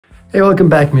Hey, welcome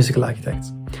back, musical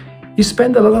architects. You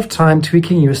spend a lot of time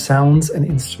tweaking your sounds and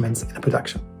instruments in a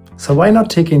production. So why not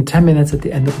take in 10 minutes at the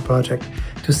end of the project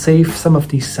to save some of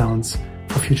these sounds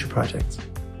for future projects?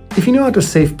 If you know how to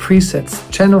save presets,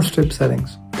 channel strip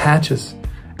settings, patches,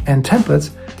 and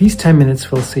templates, these 10 minutes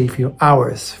will save you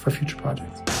hours for future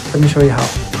projects. Let me show you how.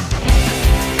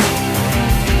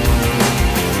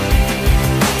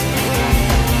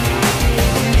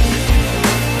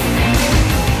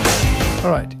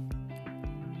 All right.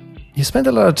 You spend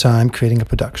a lot of time creating a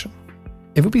production.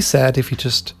 It would be sad if you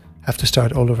just have to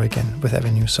start all over again with every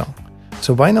new song.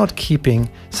 So why not keeping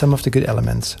some of the good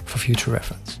elements for future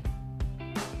reference?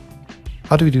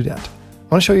 How do we do that? I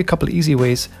want to show you a couple of easy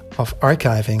ways of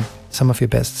archiving some of your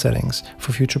best settings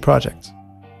for future projects.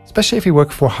 Especially if you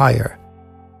work for hire.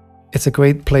 It's a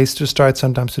great place to start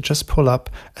sometimes to just pull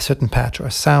up a certain patch or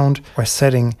a sound or a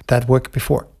setting that worked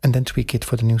before and then tweak it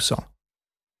for the new song.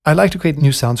 I like to create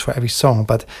new sounds for every song,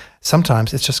 but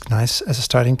sometimes it's just nice as a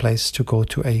starting place to go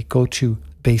to a go-to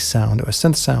bass sound or a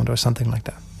synth sound or something like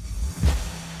that.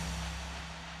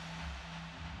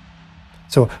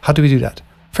 So how do we do that?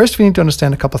 First, we need to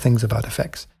understand a couple of things about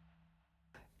effects.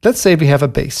 Let's say we have a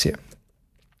bass here,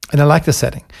 and I like the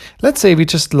setting. Let's say we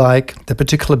just like the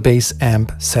particular bass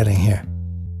amp setting here.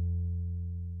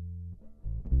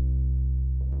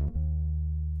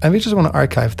 And we just want to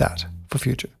archive that for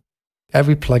future.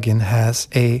 Every plugin has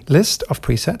a list of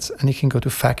presets, and you can go to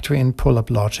Factory and pull up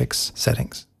Logic's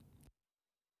settings.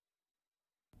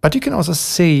 But you can also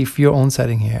save your own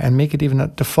setting here and make it even a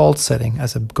default setting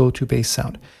as a go-to bass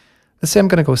sound. Let's say I'm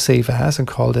going to go save as and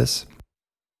call this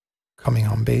Coming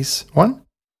Home Bass 1.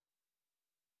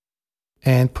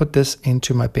 And put this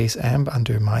into my bass amp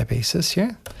under my basses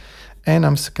here. And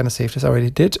I'm going to save this. I already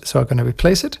did, so I'm going to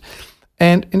replace it.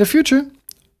 And in the future,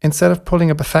 instead of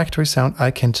pulling up a factory sound, I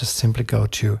can just simply go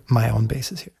to my own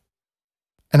basses here.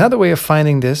 Another way of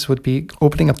finding this would be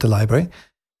opening up the library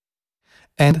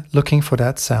and looking for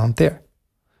that sound there.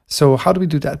 So how do we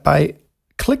do that? By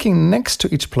clicking next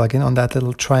to each plugin on that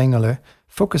little triangular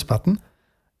focus button,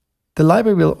 the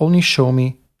library will only show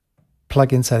me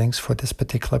plugin settings for this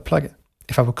particular plugin.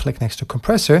 If I would click next to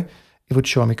compressor, it would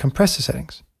show me compressor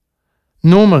settings.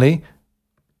 Normally,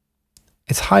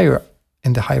 it's higher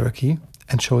in the hierarchy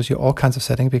and shows you all kinds of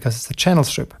settings because it's a channel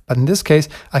strip. But in this case,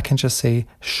 I can just say,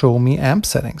 show me amp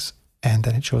settings. And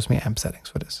then it shows me amp settings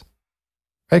for this.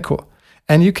 Very cool.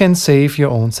 And you can save your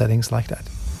own settings like that.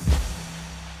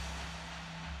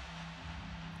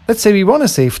 Let's say we want to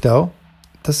save, though,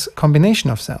 this combination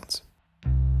of sounds.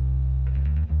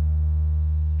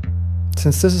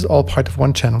 Since this is all part of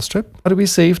one channel strip, how do we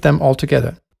save them all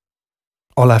together?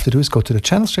 All I have to do is go to the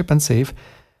channel strip and save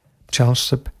channel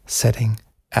strip setting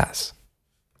as.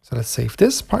 So let's save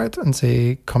this part and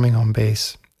say Coming Home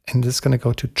Bass. And this is going to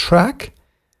go to track.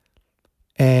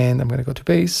 And I'm going to go to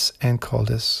bass and call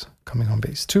this Coming Home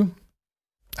Bass 2.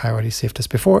 I already saved this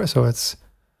before, so let's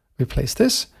replace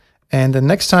this. And the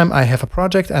next time I have a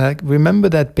project and I remember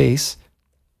that bass,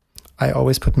 I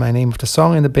always put my name of the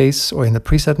song in the bass or in the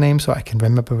preset name so I can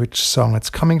remember which song it's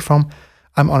coming from.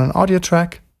 I'm on an audio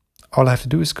track. All I have to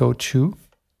do is go to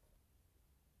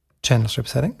channel strip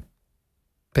setting,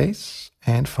 bass,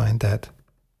 and find that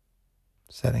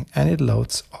setting. And it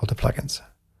loads all the plugins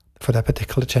for that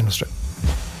particular channel strip.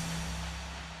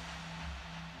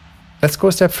 Let's go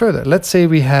a step further. Let's say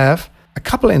we have a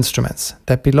couple instruments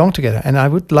that belong together, and I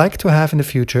would like to have in the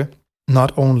future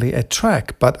not only a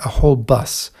track, but a whole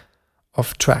bus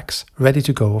of tracks ready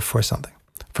to go for something.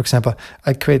 For example,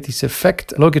 I create these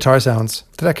effect low guitar sounds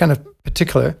that are kind of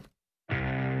particular.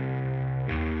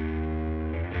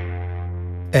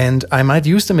 And I might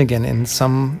use them again in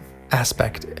some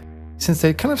aspect. Since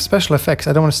they're kind of special effects,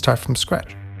 I don't want to start from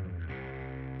scratch.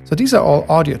 So these are all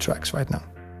audio tracks right now.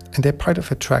 And they're part of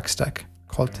a track stack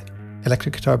called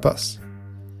Electric Guitar Bus.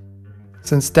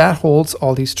 Since that holds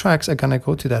all these tracks, I'm going to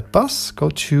go to that bus, go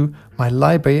to my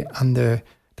library under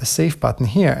the save button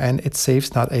here, and it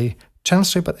saves not a channel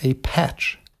strip, but a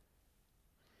patch.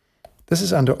 This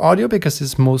is under audio because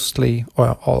it's mostly,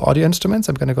 or all audio instruments.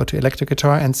 I'm going to go to electric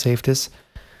guitar and save this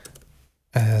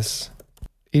as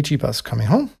EG Bus Coming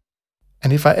Home.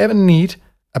 And if I ever need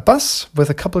a bus with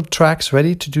a couple of tracks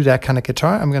ready to do that kind of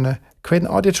guitar, I'm going to create an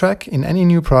audio track in any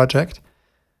new project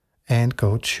and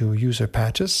go to user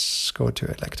patches, go to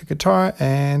electric guitar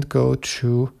and go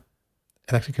to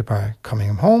electric guitar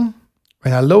Coming Home.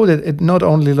 When I load it, it not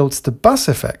only loads the bus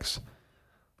effects,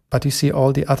 but you see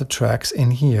all the other tracks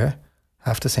in here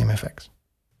have the same effects.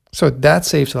 So that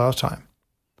saves a lot of time.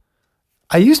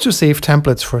 I used to save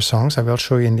templates for songs, I will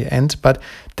show you in the end, but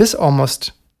this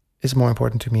almost is more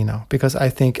important to me now, because I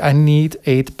think I need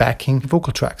 8 backing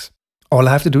vocal tracks. All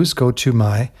I have to do is go to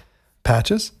my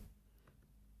patches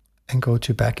and go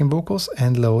to backing vocals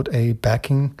and load a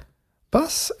backing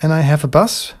bus. And I have a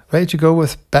bus ready to go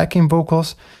with backing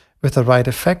vocals with the right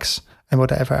effects and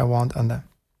whatever I want on them.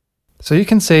 So you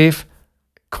can save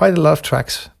quite a lot of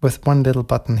tracks with one little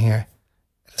button here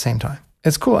at the same time.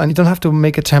 It's cool, and you don't have to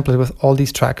make a template with all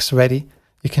these tracks ready.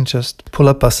 You can just pull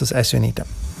up buses as you need them.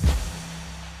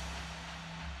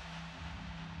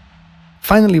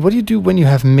 Finally, what do you do when you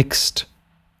have mixed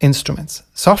instruments,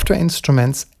 software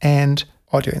instruments and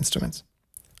audio instruments?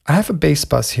 I have a bass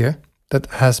bus here that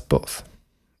has both.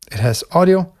 It has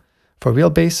audio for real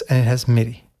bass and it has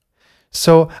MIDI.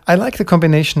 So I like the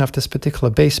combination of this particular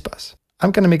bass bus.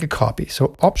 I'm going to make a copy.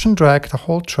 So Option drag the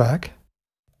whole track.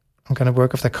 I'm going to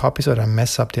work with the copy so that I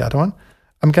mess up the other one.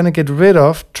 I'm going to get rid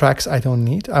of tracks I don't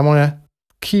need. I want to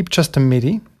keep just the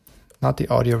MIDI, not the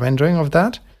audio rendering of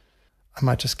that. I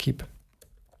might just keep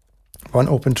one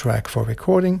open track for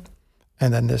recording.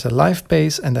 And then there's a live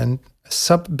bass and then a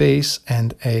sub bass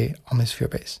and a Omnisphere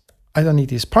bass. I don't need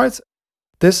these parts.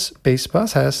 This bass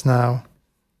bus has now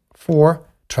 4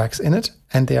 tracks in it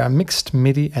and they are mixed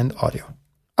MIDI and audio.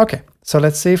 Okay, so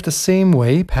let's save the same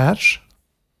way, patch.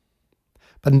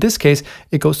 But in this case,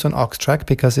 it goes to an aux track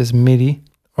because it's MIDI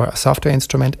or a software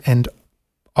instrument and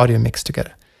audio mixed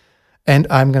together. And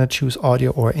I'm going to choose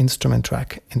audio or instrument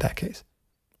track in that case.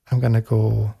 I'm going to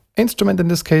go instrument in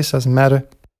this case, doesn't matter.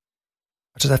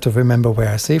 I just have to remember where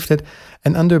I saved it.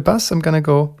 And under bus, I'm going to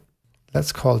go,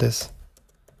 let's call this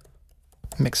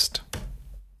mixed.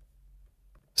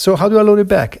 So how do I load it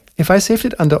back? If I saved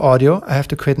it under audio, I have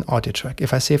to create an audio track.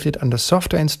 If I saved it under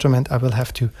software instrument, I will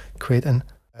have to create a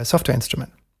software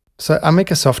instrument. So I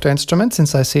make a software instrument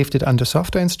since I saved it under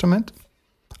software instrument.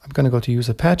 I'm going to go to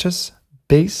user patches,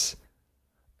 bass.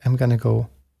 I'm going to go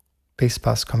bass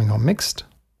bus coming home mixed.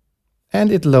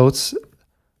 And it loads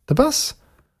the bus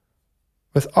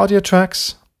with audio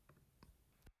tracks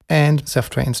and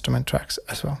software instrument tracks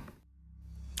as well.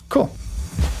 Cool.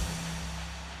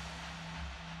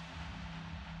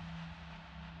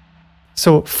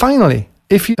 So finally,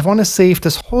 if you want to save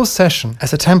this whole session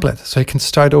as a template, so you can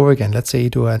start over again, let's say you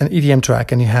do an EDM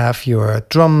track and you have your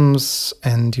drums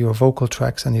and your vocal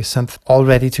tracks and your synth all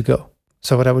ready to go.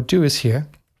 So what I would do is here,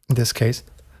 in this case,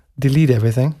 delete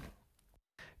everything.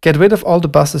 Get rid of all the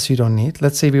buses you don't need.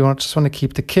 Let's say we just want to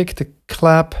keep the kick, the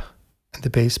clap, and the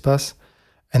bass bus,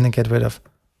 and then get rid of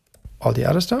all the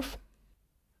other stuff.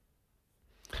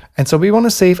 And so we want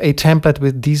to save a template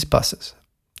with these buses.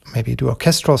 Maybe you do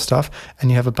orchestral stuff and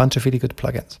you have a bunch of really good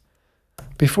plugins.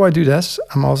 Before I do this,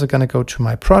 I'm also going to go to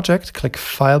my project, click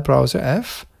File Browser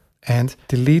F, and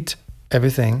delete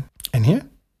everything in here.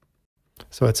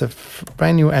 So it's a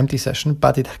brand new empty session,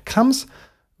 but it comes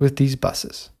with these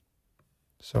buses.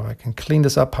 So I can clean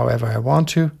this up however I want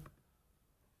to.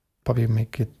 Probably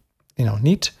make it,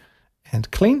 neat and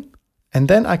clean. And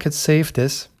then I could save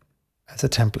this as a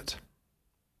template.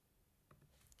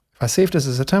 If I save this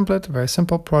as a template, very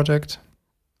simple project.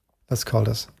 Let's call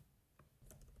this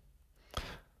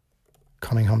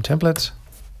Coming Home template.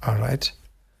 All right.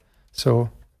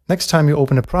 So next time you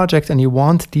open a project and you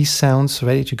want these sounds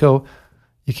ready to go,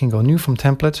 you can go new from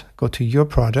template, go to your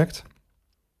project,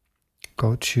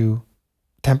 go to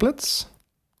templates,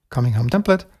 Coming Home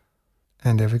template,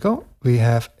 and there we go. We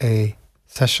have a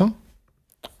session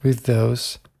with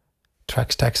those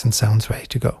tracks, stacks, and sounds ready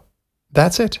to go.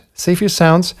 That's it. Save your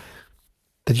sounds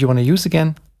that you want to use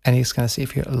again, and it's going to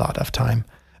save you a lot of time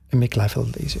and make life a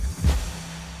little easier.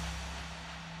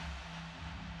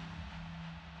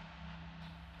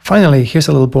 Finally, here's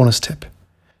a little bonus tip.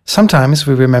 Sometimes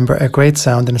we remember a great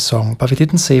sound in a song, but we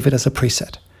didn't save it as a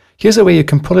preset. Here's a way you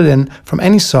can pull it in from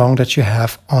any song that you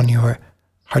have on your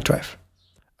hard drive.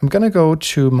 I'm going to go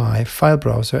to my file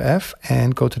browser F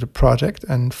and go to the project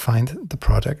and find the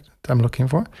project that I'm looking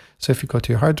for. So if you go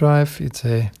to your hard drive, you'd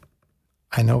say,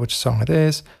 I know which song it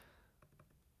is,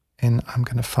 and I'm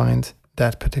going to find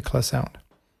that particular sound.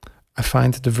 I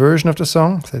find the version of the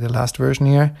song, say the last version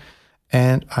here,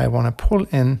 and I want to pull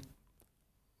in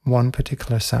one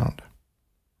particular sound.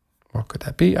 What could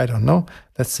that be? I don't know.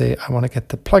 Let's say I want to get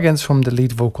the plugins from the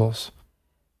lead vocals.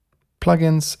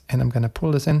 Plugins, and I'm going to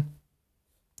pull this in.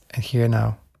 And here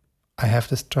now, I have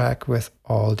this track with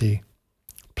all the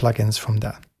plugins from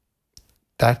that.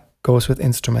 That goes with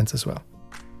instruments as well.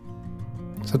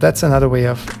 So that's another way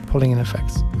of pulling in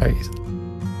effects very easily.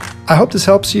 I hope this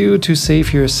helps you to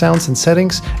save your sounds and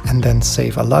settings and then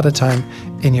save a lot of time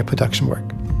in your production work.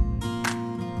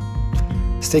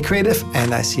 Stay creative,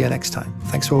 and I see you next time.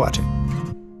 Thanks for watching.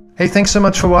 Hey, thanks so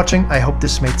much for watching. I hope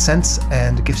this made sense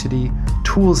and gives you the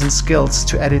tools and skills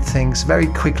to edit things very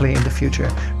quickly in the future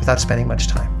without spending much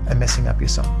time and messing up your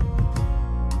song.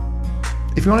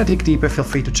 If you want to dig deeper, feel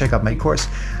free to check out my course,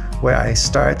 where I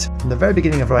start from the very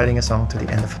beginning of writing a song to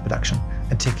the end of production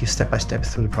and take you step by step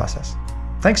through the process.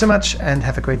 Thanks so much and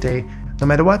have a great day. No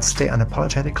matter what, stay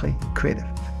unapologetically creative.